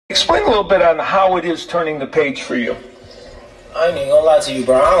Explain a little bit on how it is turning the page for you. I ain't even gonna lie to you,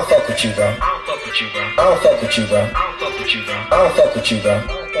 bro. I don't fuck with you, bro. I don't fuck with you, bro. I don't fuck with you, bro. I don't fuck with you, bro. I don't fuck with you, bro.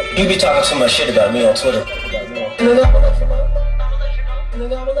 You be talking too much shit about me on Twitter. Nigga, I'ma let you know.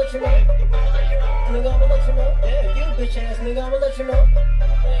 Nigga, I'ma let you know. Nigga, I'ma let you know. Yeah, you bitch ass nigga, I'ma let you know.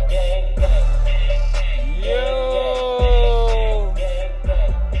 Yo,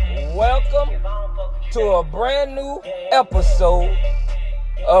 welcome to a brand new episode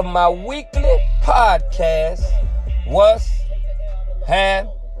of my weekly podcast, What's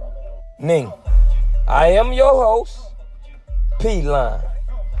Happening? I am your host, P-Line.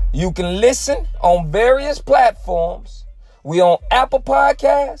 You can listen on various platforms. We on Apple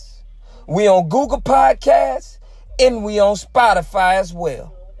Podcasts, we on Google Podcasts, and we on Spotify as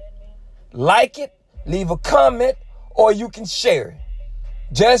well. Like it, leave a comment, or you can share it.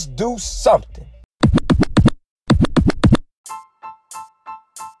 Just do something.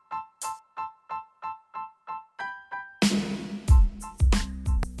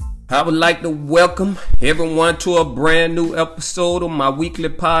 I would like to welcome everyone to a brand new episode of my weekly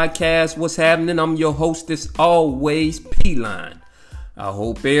podcast, What's Happening? I'm your host as always, P-Line. I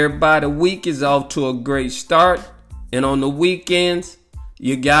hope everybody week is off to a great start. And on the weekends,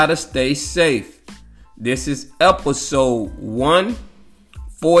 you gotta stay safe. This is episode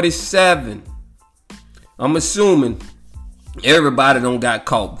 147. I'm assuming everybody don't got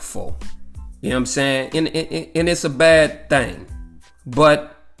caught before. You know what I'm saying? And it's a bad thing.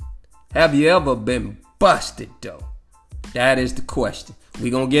 But have you ever been busted, though? That is the question. We're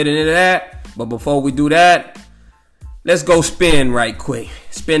going to get into that. But before we do that, let's go spin right quick.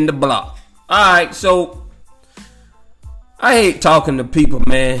 Spin the block. All right, so I hate talking to people,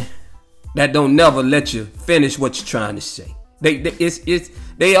 man, that don't never let you finish what you're trying to say.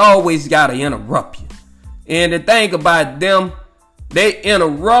 They always got to interrupt you. And the thing about them, they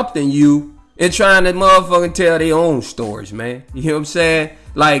interrupting you and trying to motherfucking tell their own stories, man. You know what I'm saying?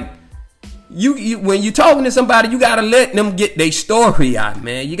 Like, You when you talking to somebody, you gotta let them get their story out,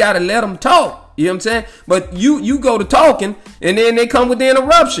 man. You gotta let them talk. You know what I'm saying? But you go to talking, and then they come with the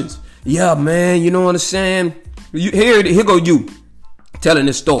interruptions. Yeah, man. You know what I'm saying? Here go you telling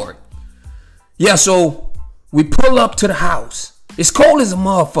this story. Yeah, so we pull up to the house. It's cold as a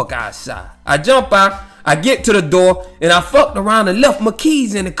motherfucker outside. I jump out, I get to the door, and I fucked around and left my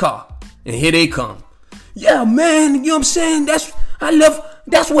keys in the car. And here they come. Yeah, man. You know what I'm saying? That's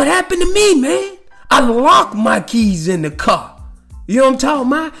what happened to me, man. I locked my keys in the car. You know what I'm talking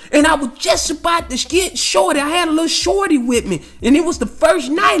about? And I was just about to get shorty. I had a little shorty with me. And it was the first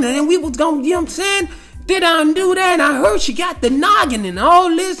night. And then we was going, you know what I'm saying? Did I undo that? And I heard she got the noggin and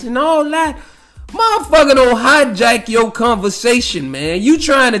all this and all that. Motherfucker don't hijack your conversation, man. You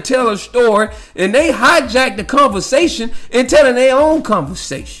trying to tell a story and they hijack the conversation and telling their own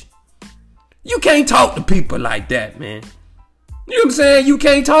conversation. You can't talk to people like that, man. You know what I'm saying? You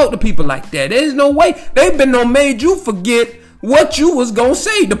can't talk to people like that. There's no way. They've been made you forget what you was going to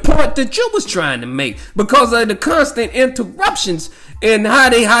say, the point that you was trying to make, because of the constant interruptions and how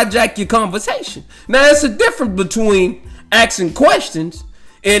they hijack your conversation. Now, it's a difference between asking questions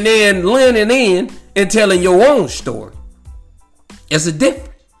and then leaning in and telling your own story. It's a difference,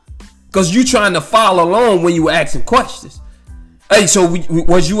 because you trying to follow along when you asking questions. Hey, so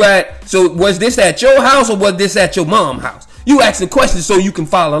was this at your house or was this at your mom's house? You asking questions so you can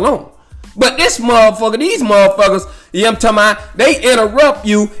follow along. But these motherfuckers, you know what I'm talking about? They interrupt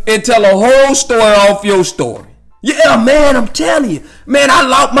you and tell a whole story off your story. Yeah, man, I'm telling you. Man, I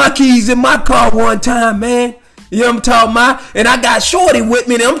locked my keys in my car one time, man. You know what I'm talking about? And I got shorty with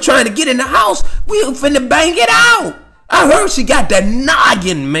me and I'm trying to get in the house. We finna bang it out. I heard she got that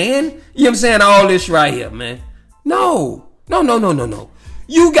noggin, man. You know what I'm saying? All this right here, man. No.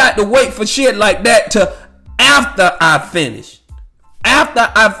 You got to wait for shit like that to after I finish. After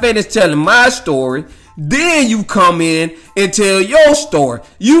I finish telling my story, then you come in and tell your story.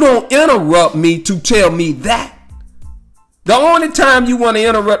 You don't interrupt me to tell me that. The only time you want to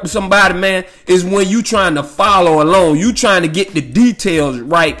interrupt somebody, man, is when you trying to follow along. You trying to get the details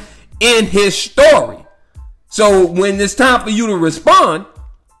right in his story. So when it's time for you to respond,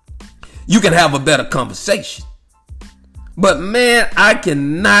 you can have a better conversation. But, man, I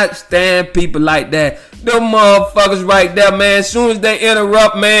cannot stand people like that. Them motherfuckers right there, man. As soon as they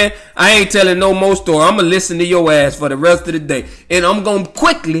interrupt, man, I ain't telling no more story. I'm going to listen to your ass for the rest of the day. And I'm going to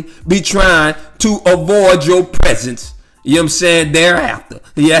quickly be trying to avoid your presence. You know what I'm saying? Thereafter.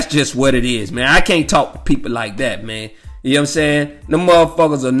 Yeah, that's just what it is, man. I can't talk to people like that, man. You know what I'm saying? Them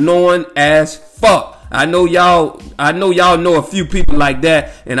motherfuckers annoying as fuck. I know y'all know a few people like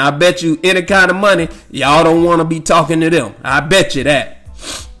that, and I bet you any kind of money, y'all don't want to be talking to them. I bet you that.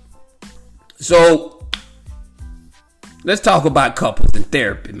 So let's talk about couples and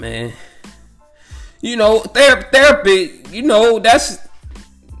therapy, man. You know, therapy, you know, that's,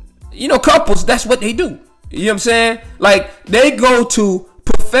 you know, couples, that's what they do. You know what I'm saying? Like, they go to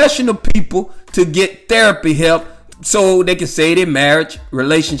professional people to get therapy help so they can save their marriage,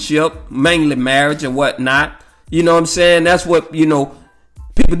 relationship, mainly marriage and whatnot. You know what I'm saying? That's what, you know,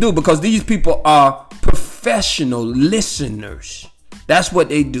 people do, because these people are professional listeners. That's what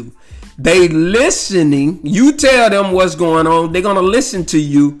they do. They listening. You tell them what's going on. They're going to listen to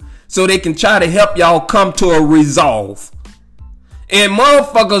you so they can try to help y'all come to a resolve. And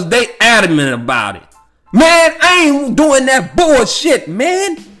motherfuckers, they adamant about it. Man, I ain't doing that bullshit,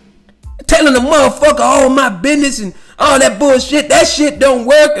 man. Telling the motherfucker all my business and all that bullshit. That shit don't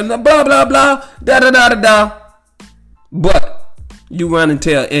work and blah, blah, blah. Da, da, da, da, da. But you run and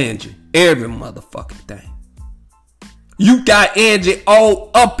tell Angie every motherfucking thing. You got Angie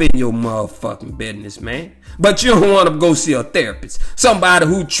all up in your motherfucking business, man. But you don't want to go see a therapist. Somebody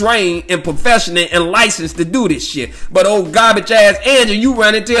who trained and professional and licensed to do this shit. But old garbage ass Angie, you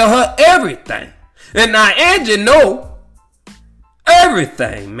run and tell her everything. And now Angie know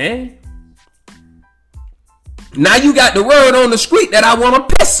everything, man. Now you got the word on the street that I want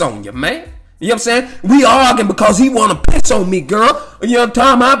to piss on you, man. You know what I'm saying? We arguing because he want to piss on me, girl. You know what I'm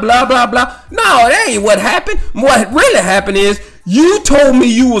talking about? Blah, blah, blah. No, that ain't what happened. What really happened is you told me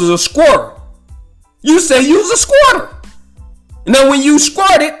you was a squirrel. You say you was a squirter. And then when you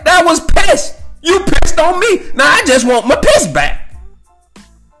squirted, that was piss. You pissed on me. Now I just want my piss back.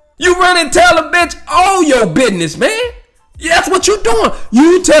 You run and tell a bitch all your business, man. Yeah, that's what you doing.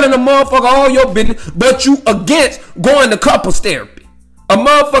 You telling a motherfucker all your business, but you against going to couples therapy. A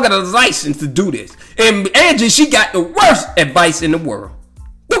motherfucker that's licensed to do this. And Angie, she got the worst advice in the world.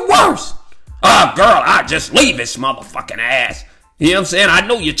 The worst. Oh, girl, I just leave his motherfucking ass. You know what I'm saying? I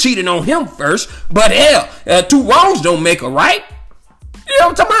know you cheated on him first, but hell, two wrongs don't make a right. You know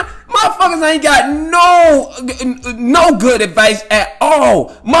what I'm talking about? Motherfuckers ain't got no good advice at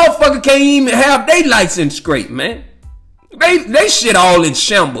all. Motherfucker can't even have their license straight, man. They shit all in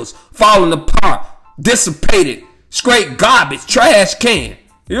shambles, falling apart, dissipated, straight garbage, trash can.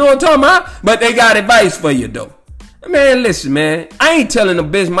 You know what I'm talking about? But they got advice for you, though. Man, listen, man. I ain't telling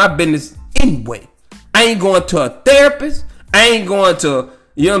my business anyway. I ain't going to a therapist. I ain't going to,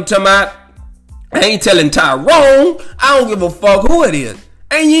 you know what I'm talking about? I ain't telling Tyrone. I don't give a fuck who it is.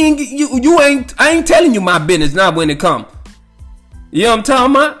 And I ain't telling you my business, not when it comes. You know what I'm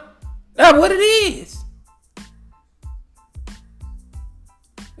talking about? That's what it is.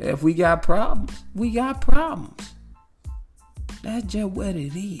 If we got problems, we got problems. That's just what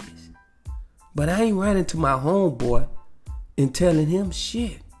it is. But I ain't running to my homeboy and telling him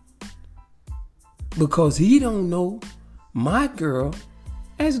shit. Because he don't know my girl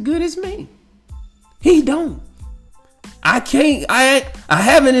as good as me. He don't. I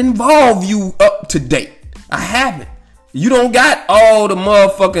haven't involved you up to date. I haven't. You don't got all the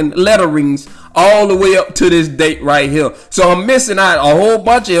motherfucking letterings all the way up to this date right here. So I'm missing out a whole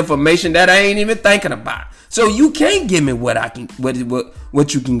bunch of information that I ain't even thinking about. So you can't give me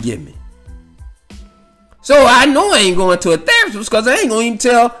what you can give me. So I know I ain't going to a therapist because I ain't going to even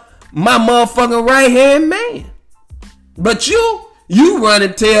tell my motherfucking right hand man. But you run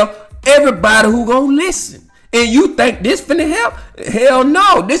and tell everybody who gonna listen. And you think this finna help? Hell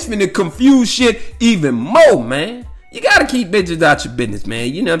no, this finna confuse shit even more, man. You gotta keep bitches out your business,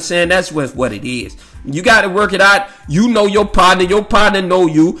 man. You know what I'm saying? That's what it is. You gotta work it out. You know your partner know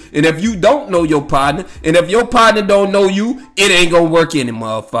you. And if you don't know your partner, and if your partner don't know you, it ain't gonna work any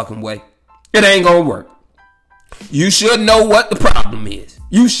motherfucking way. It ain't gonna work. You should know what the problem is.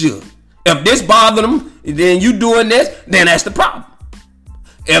 You should. If this bothering them, then you doing this, then that's the problem.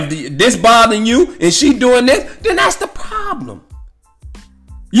 If this bothering you and she doing this, then that's the problem.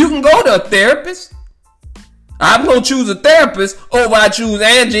 You can go to a therapist. I'm going to choose a therapist over I choose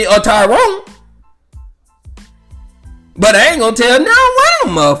Angie or Tyrone. But I ain't going to tell no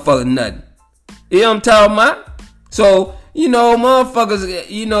one motherfucker nothing. You know what I'm talking about? So, you know, motherfuckers,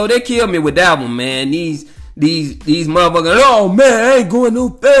 you know, they kill me with that one, man. These motherfuckers, oh man, I ain't going to no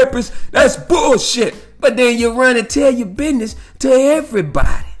therapist. That's bullshit. But then you run and tell your business to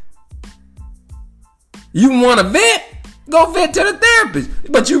everybody. You want to vent? Go vent to the therapist.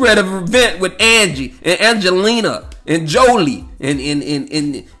 But you rather vent with Angie and Angelina and Jolie and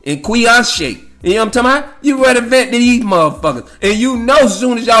Quianshe. You know what I'm talking about? You rather vent to these motherfuckers. And you know as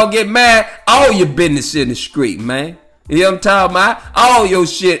soon as y'all get mad, all your business in the street, man. You know what I'm talking about? All your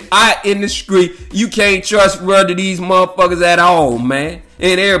shit out in the street. You can't trust one of these motherfuckers at all, man.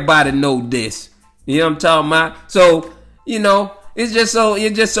 And everybody know this. You know what I'm talking about? So, you know, It's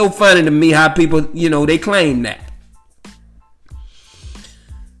just so funny to me how people, they claim that.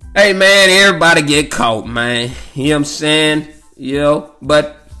 Hey, man, everybody get caught, man. You know what I'm saying?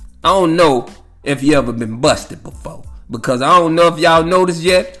 But I don't know if you ever been busted before. Because I don't know if y'all noticed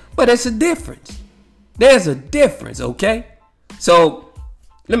yet, but it's a difference. There's a difference, okay? So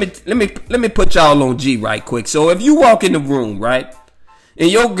let me put y'all on G right quick. So if you walk in the room, right,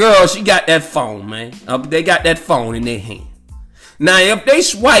 and your girl, she got that phone, man. They got that phone in their hand. Now, if they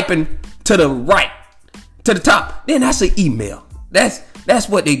swiping to the right, to the top, then that's an email. That's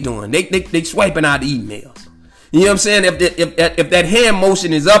what they doing. They swiping out emails. You know what I'm saying? If that hand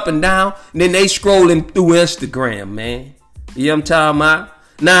motion is up and down, then they scrolling through Instagram, man. You know what I'm talking about?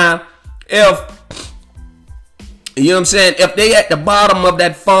 Now, if they at the bottom of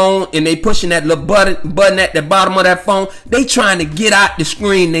that phone and they pushing that little button at the bottom of that phone, they trying to get out the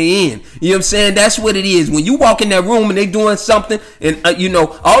screen they in. You know what I'm saying? That's what it is. When you walk in that room and they doing something, and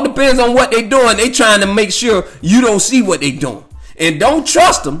all depends on what they doing. They trying to make sure you don't see what they doing. And don't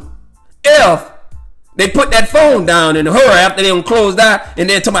trust them if they put that phone down in a hurry after they done closed out and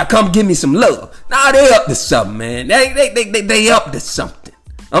then talking about, come give me some love. Nah, they up to something, man. They up to something.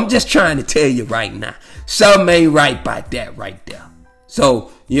 I'm just trying to tell you right now. Something ain't right by that right there.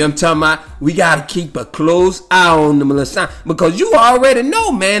 So, you know what I'm talking about? We got to keep a close eye on them little sign. Because you already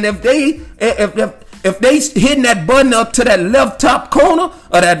know, man, if they hitting that button up to that left top corner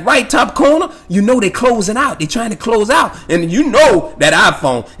or that right top corner, you know they closing out. They trying to close out. And you know that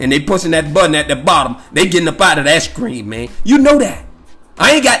iPhone and they pushing that button at the bottom. They getting up out of that screen, man. You know that.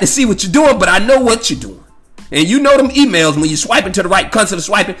 I ain't got to see what you're doing, but I know what you're doing. And you know them emails, when you swiping to the right, constantly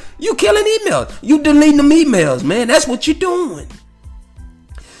swiping, you killing emails. You deleting them emails, man. That's what you're doing.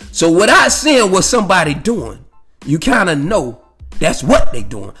 So without seeing what somebody doing, you kind of know that's what they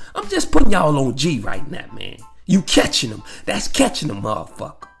doing. I'm just putting y'all on G right now, man. You catching them. That's catching them,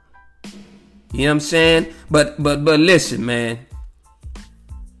 motherfucker. You know what I'm saying? But listen, man.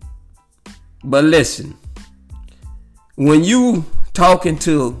 But listen. When you talking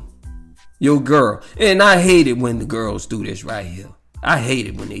to your girl, and I hate it when the girls do this right here. I hate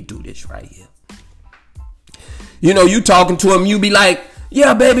it when they do this right here. You talking to them, you be like,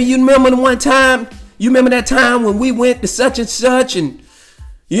 yeah, baby, you remember the one time? You remember that time when we went to such and such, and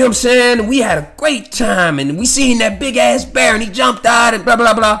you know what I'm saying? We had a great time, and we seen that big ass bear, and he jumped out, and blah,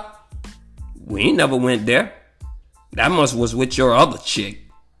 blah, blah. We ain't never went there. That must was with your other chick.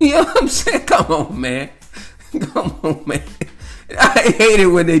 You know what I'm saying? Come on, man. Come on, man. I hate it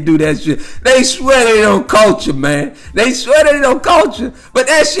when they do that shit. They swear they don't culture, man. They swear they don't culture, but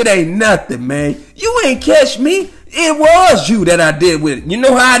that shit ain't nothing, man. You ain't catch me. It was you that I did with it. You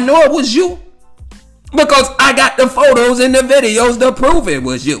know how I know it was you? Because I got the photos and the videos to prove it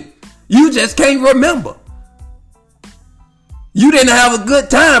was you. You just can't remember. You didn't have a good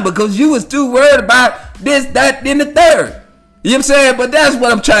time because you was too worried about this, that, and the third. You know what I'm saying? But that's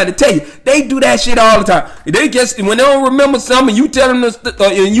what I'm trying to tell you. They do that shit all the time. They just, when they don't remember something, you telling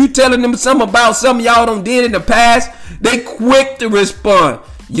them something about something y'all done did in the past, they quick to respond.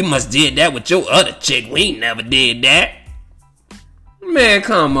 You must did that with your other chick. We ain't never did that. Man,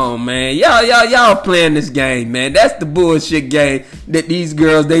 come on, man. Y'all playing this game, man. That's the bullshit game that these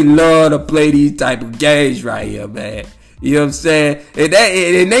girls, they love to play these type of games right here, man. You know what I'm saying?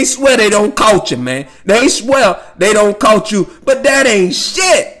 And they swear they don't culture, man. They swear they don't culture you, but that ain't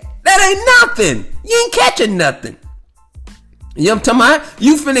shit. That ain't nothing. You ain't catching nothing. You know what I'm talking about?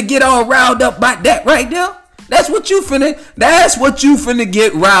 You finna get all riled up by that right there? That's what you finna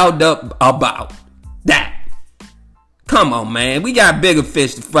get riled up about. That. Come on, man. We got bigger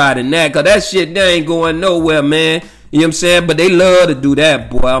fish to fry than that, cause that shit, they ain't going nowhere, man. You know what I'm saying? But they love to do that,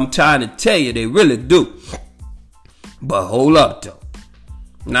 boy. I'm trying to tell you, they really do. But hold up, though.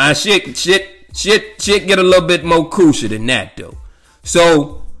 Nah, shit get a little bit more crucial than that, though.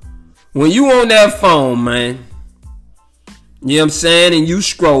 So, when you on that phone, man, you know what I'm saying, and you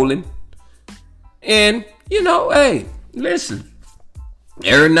scrolling, and, hey, listen,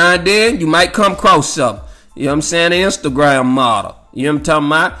 every now and then, you might come across something. You know what I'm saying, an Instagram model. You know what I'm talking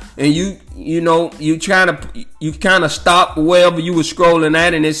about? And you kind of stop wherever you were scrolling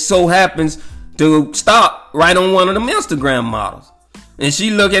at, and it so happens to stop right on one of them Instagram models. And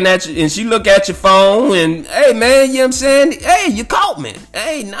she looking at you, and she look at your phone, and hey, man, you know what I'm saying? Hey, you caught me.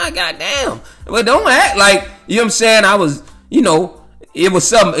 Hey, nah, goddamn. But don't act like, you know what I'm saying, I was, it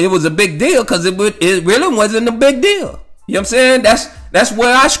was a big deal, because it really wasn't a big deal. You know what I'm saying? That's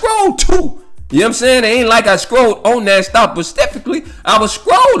where I scrolled to. You know what I'm saying? It ain't like I scrolled on that stop specifically. I was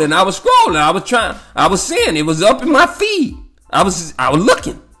scrolling. I was seeing. It was up in my feed. I was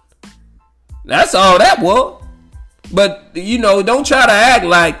looking. That's all that was. But, you know, don't try to act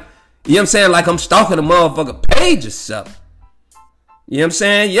like, you know what I'm saying, like I'm stalking a motherfucker page or something. You know what I'm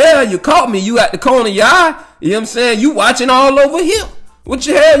saying? Yeah, you caught me. You at the corner of your eye. You know what I'm saying? You watching all over here. What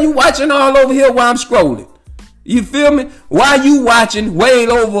the hell you watching all over here while I'm scrolling? You feel me? Why you watching way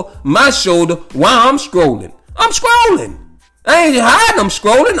over my shoulder while I'm scrolling? I'm scrolling. I ain't hiding I'm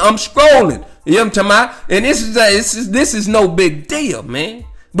scrolling. I'm scrolling. You know what I'm talking about? And this is no big deal, man.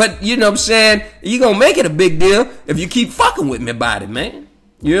 But, you know what I'm saying? You gonna make it a big deal if you keep fucking with me about it, man.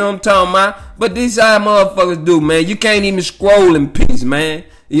 You know what I'm talking about? But these how motherfuckers do, man. You can't even scroll in peace, man.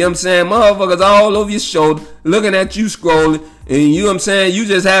 You know what I'm saying? Motherfuckers all over your shoulder looking at you scrolling. And you know what I'm saying? You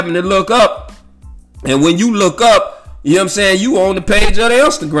just happen to look up. And when you look up, you know what I'm saying? You on the page of the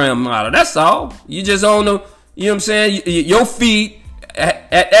Instagram model. That's all. You just on the, you know what I'm saying? Your feed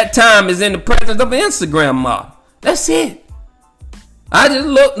at that time is in the presence of an Instagram model. That's it. I just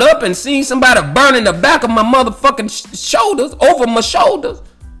looked up and seen somebody burning the back of my motherfucking shoulders, over my shoulders.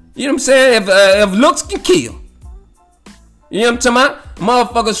 You know what I'm saying? If looks can kill. You know what I'm talking about?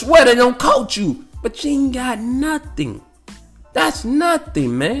 Motherfucker swear they don't coach you, but you ain't got nothing. That's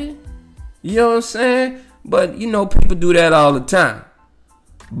nothing, man. You know what I'm saying? But, you know, people do that all the time.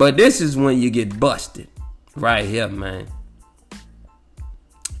 But this is when you get busted. Right here, man.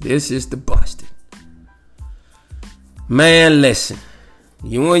 This is the busted. Man, listen.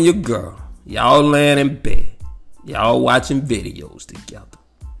 You and your girl, y'all laying in bed. Y'all watching videos together.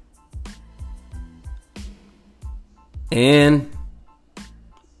 And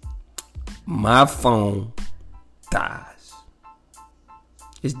my phone dies.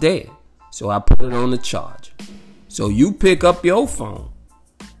 It's dead. So I put it on the charger. So you pick up your phone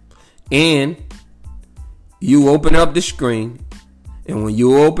and you open up the screen. And when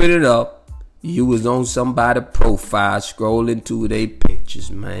you open it up, you was on somebody's profile scrolling through their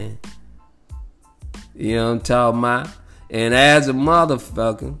pictures, man. You know what I'm talking about? And as a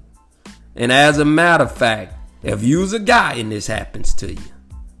motherfucker, and as a matter of fact, if you's a guy and this happens to you,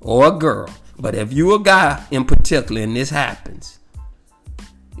 or a girl, but if you a guy in particular and this happens,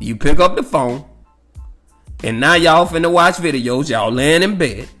 you pick up the phone, and now y'all finna watch videos, y'all laying in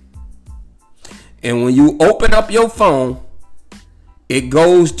bed, and when you open up your phone, it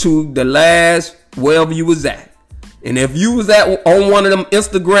goes to the last wherever you was at. And if you was on one of them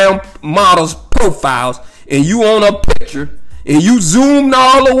Instagram models profiles and you on a picture and you zoomed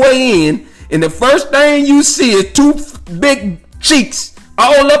all the way in and the first thing you see is two big cheeks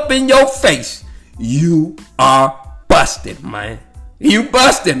all up in your face, you are busted, man. You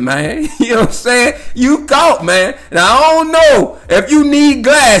busted, man. You know what I'm saying? You caught, man. Now, I don't know if you need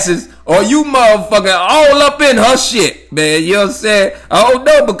glasses or you motherfucker all up in her shit, man. You know what I'm saying? I don't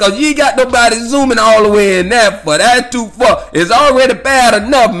know, because you ain't got nobody zooming all the way in that for. That's too far. It's already bad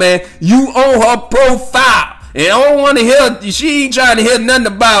enough, man. You on her profile. And I don't want to hear, she ain't trying to hear nothing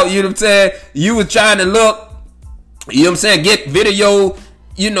about, you know what I'm saying? You was trying to look, you know what I'm saying, get video,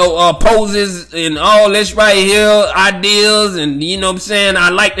 you know, poses and all this right here, ideas, and you know what I'm saying, I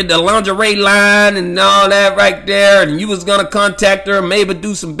liked the lingerie line and all that right there, and you was gonna contact her, maybe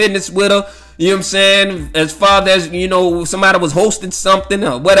do some business with her, you know what I'm saying, as far as, you know, somebody was hosting something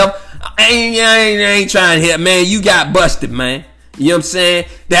or whatever. I ain't trying to hear, man. You got busted, man. You know what I'm saying?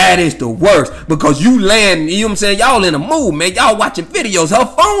 That is the worst, because you laying, you know what I'm saying, y'all in a mood, man. Y'all watching videos. Her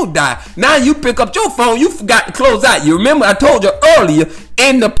phone died. Now you pick up your phone. You forgot to close out. You remember I told you earlier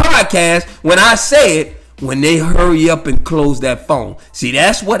in the podcast when I said, when they hurry up and close that phone. See,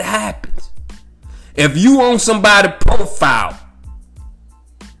 that's what happens. If you on somebody's profile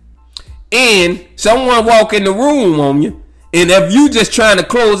and someone walk in the room on you, and if you just trying to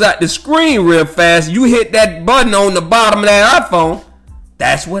close out the screen real fast, you hit that button on the bottom of that iPhone,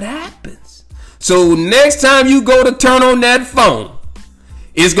 that's what happens. So next time you go to turn on that phone,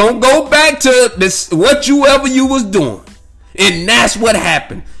 it's going to go back to this, whatever you was doing. And that's what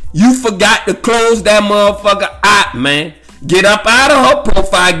happened. You forgot to close that motherfucker out, man. Get up out of her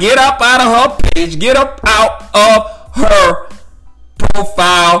profile. Get up out of her page. Get up out of her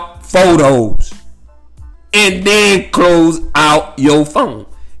profile photos. And then close out your phone.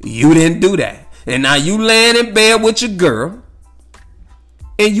 You didn't do that. And now you laying in bed with your girl.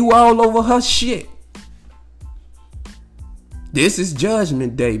 And you all over her shit. This is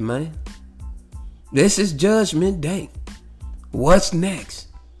Judgment Day, man. This is Judgment Day. What's next?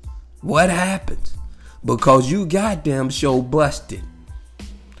 What happens? Because you goddamn show busted.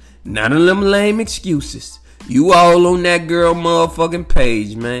 None of them lame excuses. You all on that girl motherfucking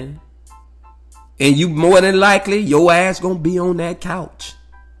page, man. And you more than likely, your ass gonna be on that couch.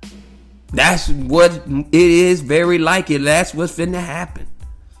 That's what it is, very likely. That's what's finna happen.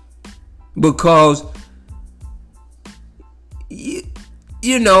 Because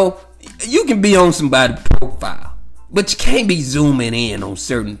you know, you can be on somebody's profile, but you can't be zooming in on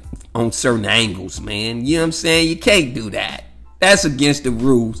certain angles, man. You know what I'm saying? You can't do that. That's against the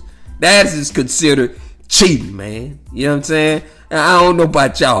rules. That is considered cheating, man. You know what I'm saying? I don't know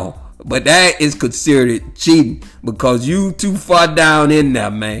about y'all, but that is considered cheating because you too far down in there,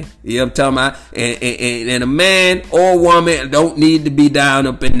 man. You know what I'm talking about? And a man or woman don't need to be down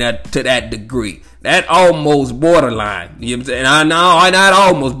up in that to that degree. That almost borderline. You know what I'm saying? Not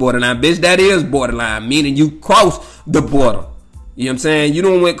almost borderline, bitch. That is borderline, meaning you cross the border. You know what I'm saying? You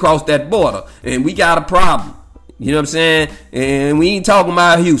don't went across that border, and we got a problem. You know what I'm saying? And we ain't talking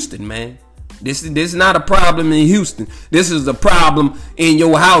about Houston, man. This is not a problem in Houston. This is a problem in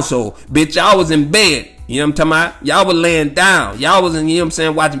your household. Bitch, y'all was in bed. You know what I'm talking about? Y'all was laying down. Y'all was, you know what I'm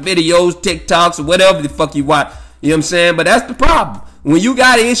saying, watching videos, TikToks, or whatever the fuck you watch. You know what I'm saying? But that's the problem. When you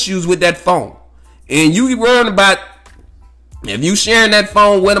got issues with that phone, and you worrying about if you sharing that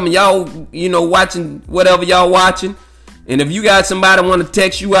phone with them, y'all, you know, watching whatever y'all watching, and if you got somebody want to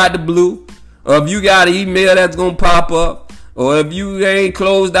text you out the blue, or if you got an email that's going to pop up, or if you ain't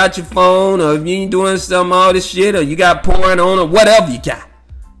closed out your phone, or if you ain't doing some all this shit, or you got porn on, or whatever you got.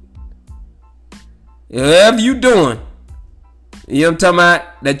 Whatever you doing, you know what I'm talking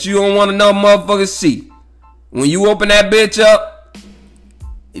about, that you don't want to know motherfuckers see. When you open that bitch up,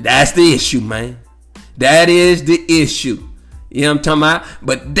 that's the issue, man. That is the issue. You know what I'm talking about?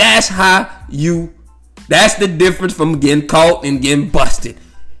 But that's that's the difference from getting caught and getting busted.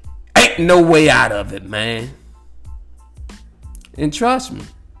 Ain't no way out of it, man. And trust me,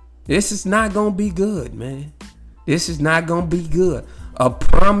 this is not gonna be good, man. This is not gonna be good. A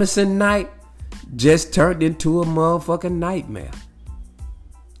promising night just turned into a motherfucking nightmare.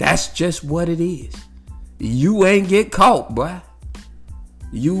 That's just what it is. You ain't get caught, boy.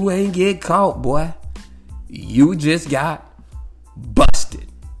 You ain't get caught, boy. You just got busted.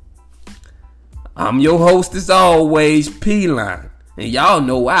 I'm your host as always, P-Line. And y'all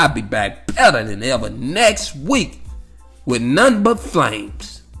know I'll be back better than ever next week with none but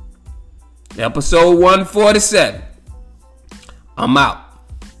flames. Episode 147. I'm out.